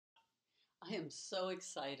I am so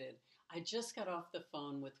excited. I just got off the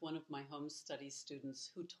phone with one of my home study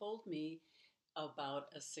students who told me about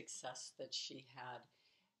a success that she had.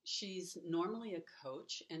 She's normally a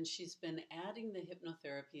coach, and she's been adding the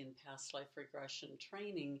hypnotherapy and past life regression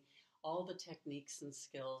training, all the techniques and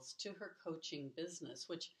skills to her coaching business,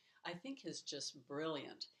 which I think is just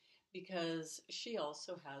brilliant because she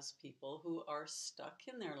also has people who are stuck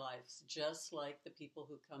in their lives, just like the people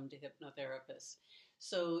who come to hypnotherapists.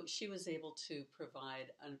 So she was able to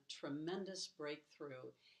provide a tremendous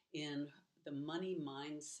breakthrough in the money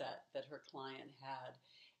mindset that her client had.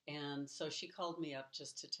 And so she called me up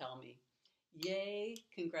just to tell me, yay,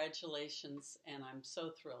 congratulations, and I'm so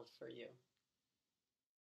thrilled for you.